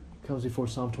 22 comes before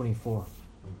Psalm 24?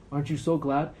 Aren't you so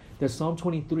glad that Psalm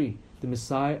 23, the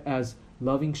Messiah as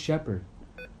loving shepherd,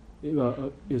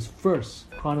 is first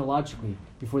chronologically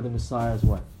before the Messiah as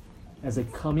what? As a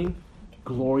coming,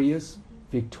 glorious,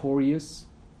 victorious,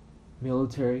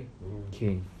 military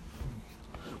king.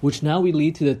 Which now we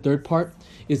lead to the third part,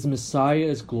 is the Messiah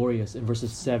is glorious in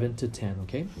verses 7 to 10,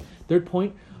 okay? Third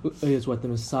point is what? The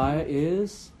Messiah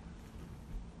is...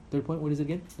 Third point, what is it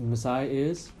again? The Messiah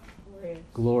is...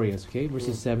 Glorious, okay?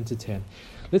 Verses 7 to 10.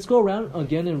 Let's go around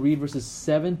again and read verses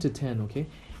 7 to 10, okay?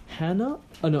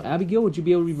 Abigail, would you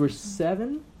be able to read verse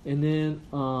 7? And then,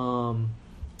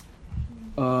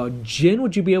 Jin,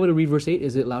 would you be able to read verse 8?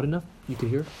 Is it loud enough? You could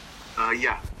hear?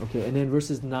 Yeah. Okay, and then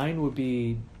verses 9 would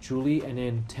be Julie, and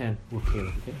then 10 would be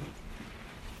Caleb, okay?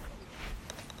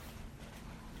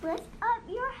 Lift up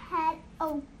your head,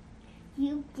 O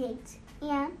you gates,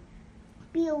 and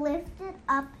be lifted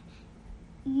up,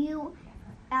 you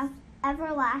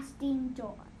everlasting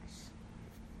doors.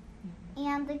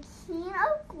 And the King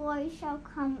of glory shall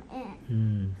come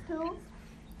in.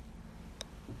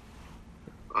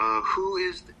 Who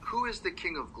is the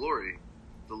King of glory?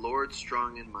 The Lord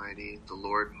strong and mighty, the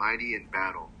Lord mighty in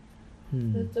battle.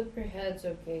 Lift up your heads,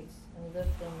 O gates, and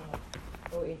lift them up,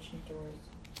 O ancient doors,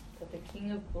 that the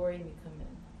King of glory may come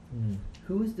in.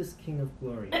 Who is this King of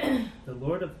glory? The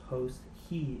Lord of hosts,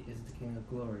 he is the King of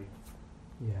glory.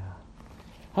 Yeah.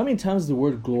 How many times does the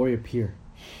word glory appear?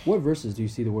 What verses do you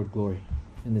see the word glory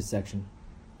in this section?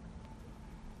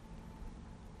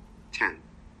 10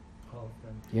 All of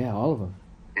them. Yeah, all of them.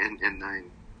 and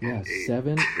 9. Yeah, and 8.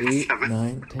 7, 8, 7.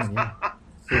 9, 10. Yeah.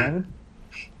 11?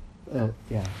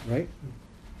 Yeah, right?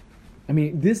 I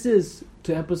mean, this is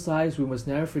to emphasize we must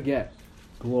never forget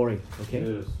glory, okay?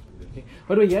 Yes. Okay.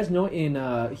 By the way, you guys know in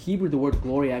Hebrew the word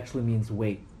glory actually means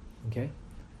weight, okay?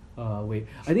 Weight.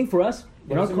 I think for us,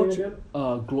 in our What does it mean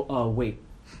culture, weight.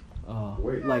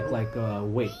 Weight. Like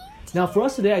weight. Now, for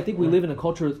us today, I think we live in a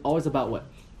culture that's always about what?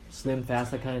 Slim,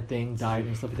 fast, that kind of thing, diet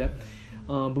and stuff like that.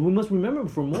 But we must remember,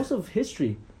 for most of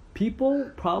history,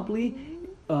 people probably,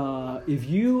 if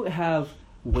you have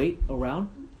weight around,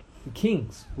 the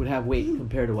kings would have weight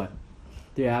compared to what?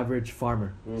 The average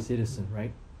farmer, citizen,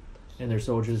 right? And their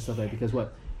soldiers and stuff like that. Because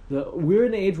what? We're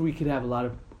in an age where we could have a lot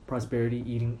of prosperity,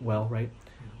 eating well, right?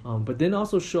 But then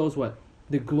also shows what?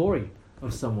 The glory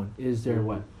of someone is their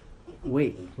what?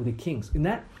 Weight, with the kings. In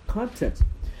that context,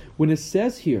 when it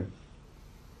says here,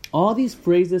 all these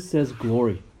phrases says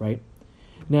glory, right?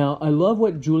 Now, I love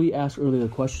what Julie asked earlier. The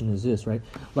question is this, right?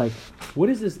 Like, what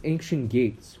is this ancient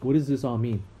gates? What does this all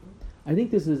mean? I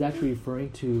think this is actually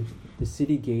referring to the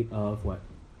city gate of what?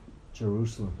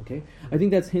 Jerusalem, okay? I think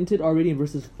that's hinted already in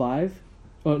verses 5.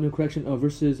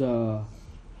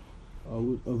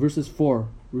 Verses 4.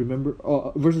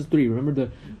 Remember, verses 3. Remember the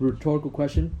rhetorical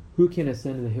question? Who can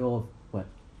ascend to the hill of what?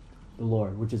 The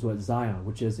Lord, which is what? Zion,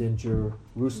 which is in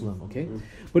Jerusalem, okay?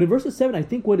 But in verses 7, I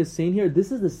think what it's saying here,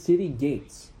 this is the city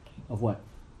gates of what?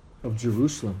 Of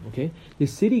Jerusalem, okay? The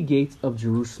city gates of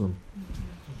Jerusalem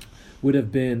would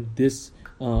have been this,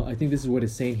 I think this is what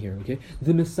it's saying here, okay?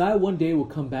 The Messiah one day will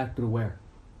come back to where?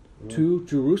 To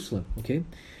Jerusalem, okay?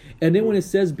 And then when it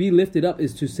says be lifted up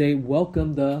is to say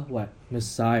welcome the what?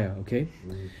 Messiah, okay?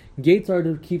 Gates are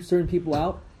to keep certain people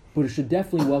out, but it should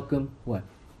definitely welcome what?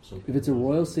 If it's a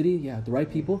royal city, yeah, the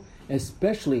right people,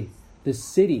 especially the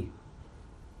city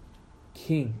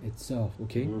king itself,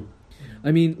 okay?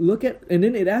 I mean, look at, and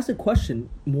then it asks a question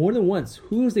more than once.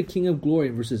 Who is the King of glory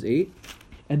in verses 8?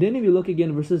 And then if you look again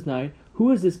in verses 9,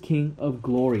 who is this King of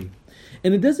glory?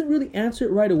 And it doesn't really answer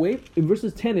it right away. In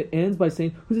verses 10, it ends by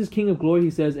saying, who's this King of glory?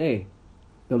 He says, hey,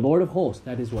 the Lord of hosts.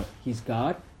 That is what? He's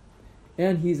God,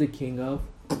 and he's the King of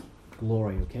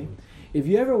glory, okay? If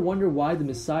you ever wonder why the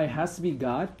Messiah has to be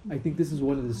God, I think this is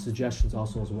one of the suggestions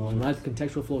also as well. And that's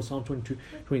contextual flow of Psalm 22,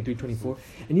 23, 24.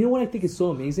 And you know what I think is so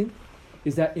amazing?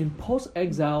 Is that in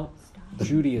post-exile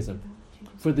Judaism,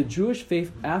 for the Jewish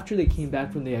faith, after they came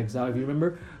back from the exile, if you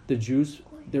remember, the Jews,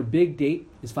 their big date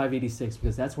is 586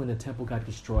 because that's when the temple got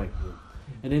destroyed.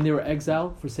 And then they were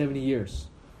exiled for 70 years.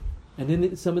 And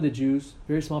then some of the Jews,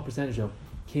 very small percentage of,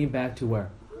 came back to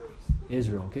where?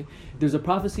 Israel, okay? There's a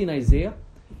prophecy in Isaiah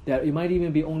that it might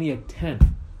even be only a tenth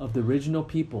of the original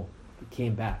people that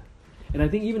came back. And I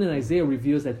think even in Isaiah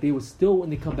reveals that they will still, when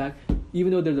they come back,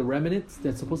 even though they're the remnants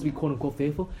that's supposed to be quote-unquote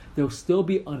faithful, they'll still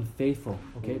be unfaithful,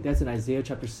 okay? That's in Isaiah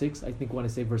chapter 6, I think I want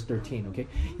to say verse 13, okay?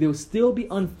 They will still be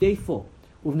unfaithful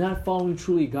with not following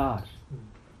truly God.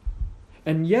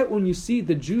 And yet when you see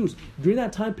the Jews, during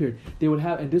that time period, they would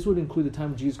have, and this would include the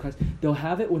time of Jesus Christ, they'll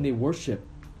have it when they worship.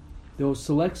 They'll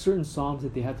select certain psalms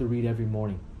that they have to read every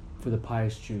morning for the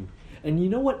pious Jew. And you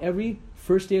know what every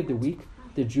first day of the week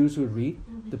the Jews would read?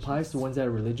 The pious, the ones that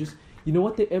are religious. You know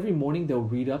what? Every morning they'll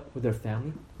read up with their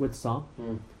family. What psalm?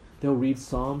 They'll read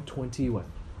Psalm 24,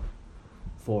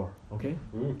 okay?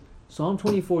 Psalm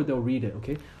 24, they'll read it,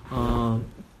 okay?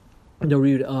 They'll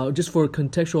read, just for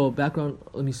contextual background,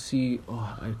 let me see.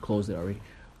 Oh, I closed it already.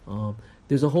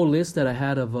 There's a whole list that I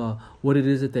had of what it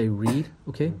is that they read,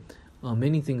 okay?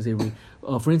 Many things they read.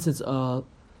 For instance,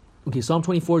 okay, Psalm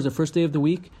 24 is the first day of the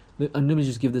week. Let me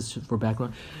just give this for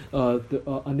background.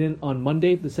 And then on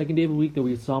Monday, the second day of the week, they'll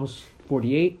read Psalms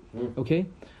 48, okay?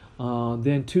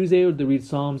 Then Tuesday, they'll read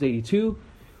Psalms 82.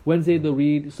 Wednesday, they'll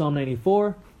read Psalm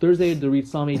 94. Thursday, they'll read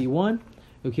Psalm 81,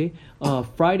 okay?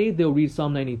 Friday, they'll read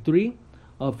Psalm 93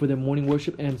 for their morning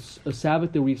worship. And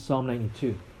Sabbath, they'll read Psalm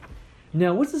 92.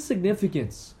 Now, what's the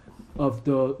significance of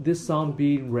this psalm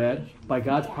being read by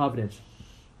God's providence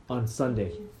on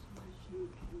Sunday?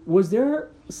 Was there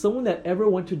someone that ever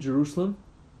went to Jerusalem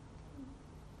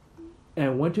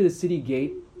and went to the city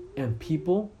gate and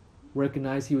people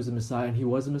recognized he was the Messiah and he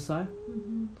was the Messiah?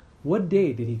 What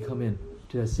day did he come in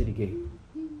to that city gate?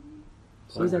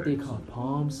 What is that day called?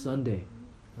 Palm Sunday.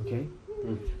 Okay?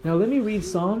 Now let me read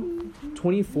Psalm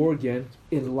 24 again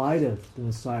in light of the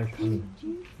Messiah coming.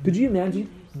 Could you imagine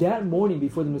that morning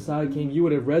before the Messiah came, you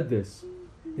would have read this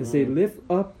and say, "Lift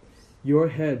up your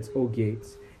heads, O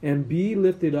gates, and be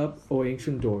lifted up, O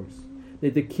ancient doors,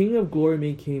 that the King of glory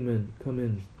may come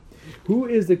in. Who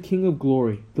is the King of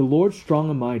glory? The Lord strong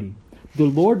and mighty, the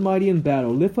Lord mighty in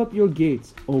battle. Lift up your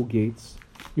gates, O gates,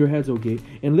 your heads, O gate,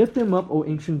 and lift them up, O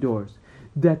ancient doors,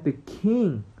 that the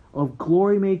King of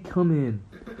glory may come in.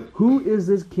 Who is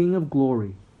this King of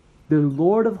glory? The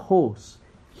Lord of hosts.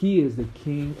 He is the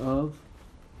King of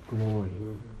glory."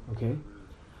 Okay?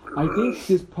 I think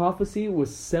this prophecy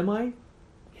was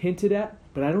hinted at,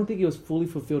 but I don't think it was fully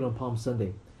fulfilled on Palm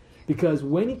Sunday. Because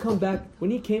when he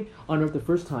came on earth the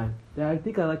first time, I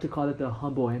think I like to call it the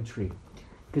humble entry.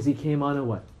 Because he came on a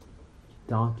what?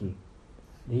 Donkey.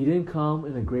 He didn't come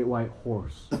in a great white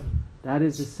horse. That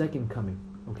is the second coming.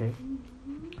 Okay?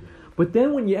 But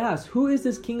then when you ask, who is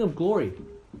this King of glory?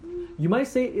 You might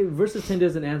say, verses 10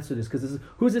 doesn't answer this, because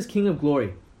who is this King of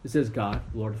glory? It says God,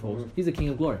 Lord of hosts. He's the King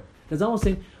of glory. That's almost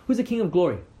saying, who's the King of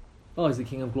glory? Oh, he's the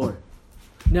King of glory.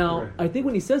 Now, I think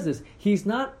when he says this, he's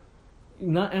not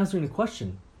answering the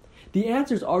question. The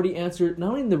answer is already answered not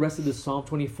only in the rest of the Psalm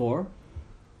 24,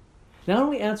 not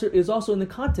only answered, is also in the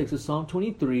context of Psalm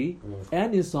 23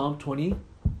 and in Psalm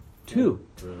 22.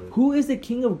 Who is the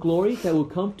King of glory that will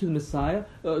come to the Messiah?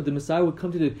 The Messiah will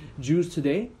come to the Jews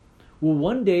today. Well,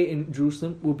 one day in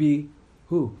Jerusalem will be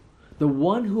who? The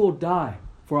one who will die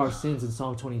for our sins in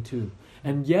Psalm 22.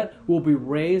 And yet will be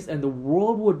raised, and the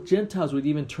world Gentiles would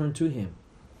even turn to him.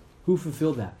 Who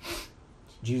fulfilled that?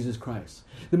 Jesus Christ.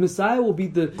 The Messiah will be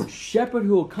the shepherd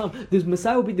who will come. The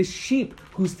Messiah will be the sheep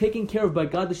who's taken care of by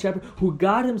God the shepherd, who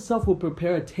God himself will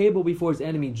prepare a table before his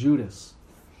enemy Judas.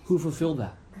 Who fulfilled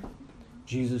that?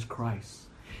 Jesus Christ.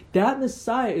 That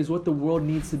Messiah is what the world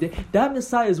needs today. That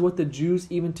Messiah is what the Jews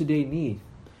even today need.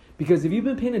 Because if you've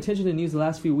been paying attention to the news the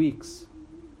last few weeks,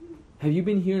 have you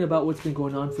been hearing about what's been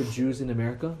going on for Jews in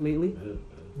America lately?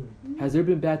 Has there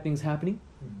been bad things happening?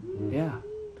 Yeah.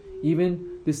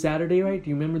 Even this Saturday, right? Do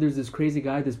you remember there's this crazy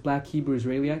guy, this black Hebrew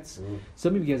Israelites?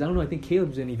 Some of you guys, I don't know, I think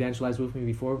Caleb's been evangelized with me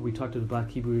before. We talked to the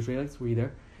black Hebrew Israelites. Were you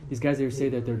there? These guys, they say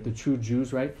that they're the true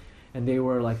Jews, right? And they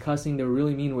were like cussing, they were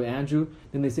really mean with Andrew.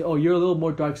 Then they say, "Oh, you're a little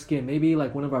more dark skinned. Maybe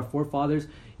like one of our forefathers,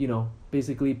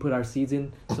 basically put our seeds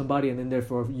in somebody, and then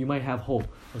therefore you might have hope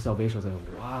of salvation." I was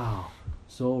like, wow,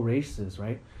 so racist,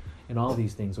 right? And all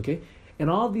these things, okay? And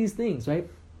all these things, right?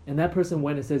 And that person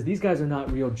went and says, "These guys are not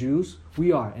real Jews.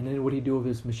 We are." And then what did he do with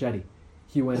his machete?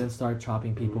 He went and started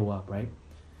chopping people up, right?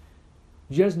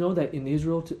 Do you guys know that in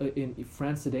Israel, in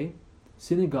France today,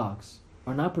 synagogues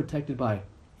are not protected by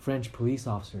French police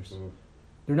officers.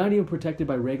 They're not even protected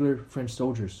by regular French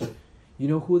soldiers. You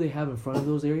know who they have in front of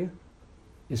those areas?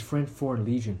 Is French Foreign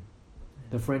Legion,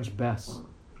 the French BES.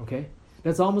 Okay,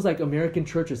 that's almost like American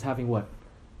churches having what?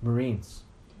 Marines.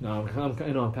 No, I'm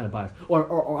kind of biased. Or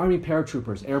Army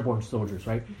paratroopers, airborne soldiers,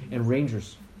 right? And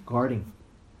Rangers guarding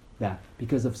that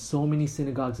because of so many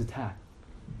synagogues attacked.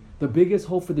 The biggest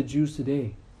hope for the Jews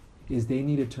today is they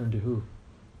need to turn to who?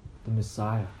 The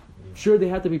Messiah. Sure, they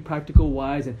have to be practical,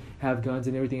 wise, and have guns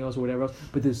and everything else or whatever else.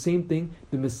 But the same thing,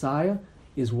 the Messiah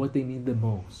is what they need the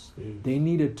most. They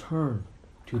need to turn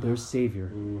to their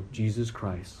Savior, Jesus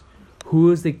Christ.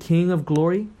 Who is the King of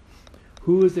glory?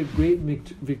 Who is the great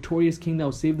victorious King that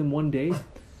will save them one day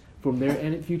from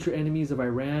their future enemies of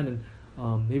Iran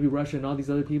and maybe Russia and all these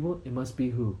other people? It must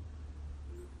be who?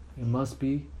 It must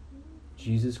be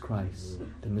Jesus Christ,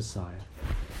 the Messiah.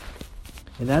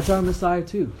 And that's our Messiah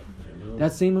too.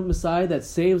 That same Messiah that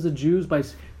saves the Jews by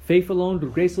faith alone,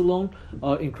 through grace alone,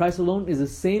 in Christ alone, is the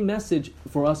same message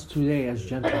for us today as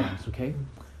Gentiles, okay?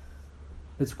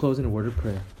 Let's close in a word of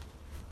prayer.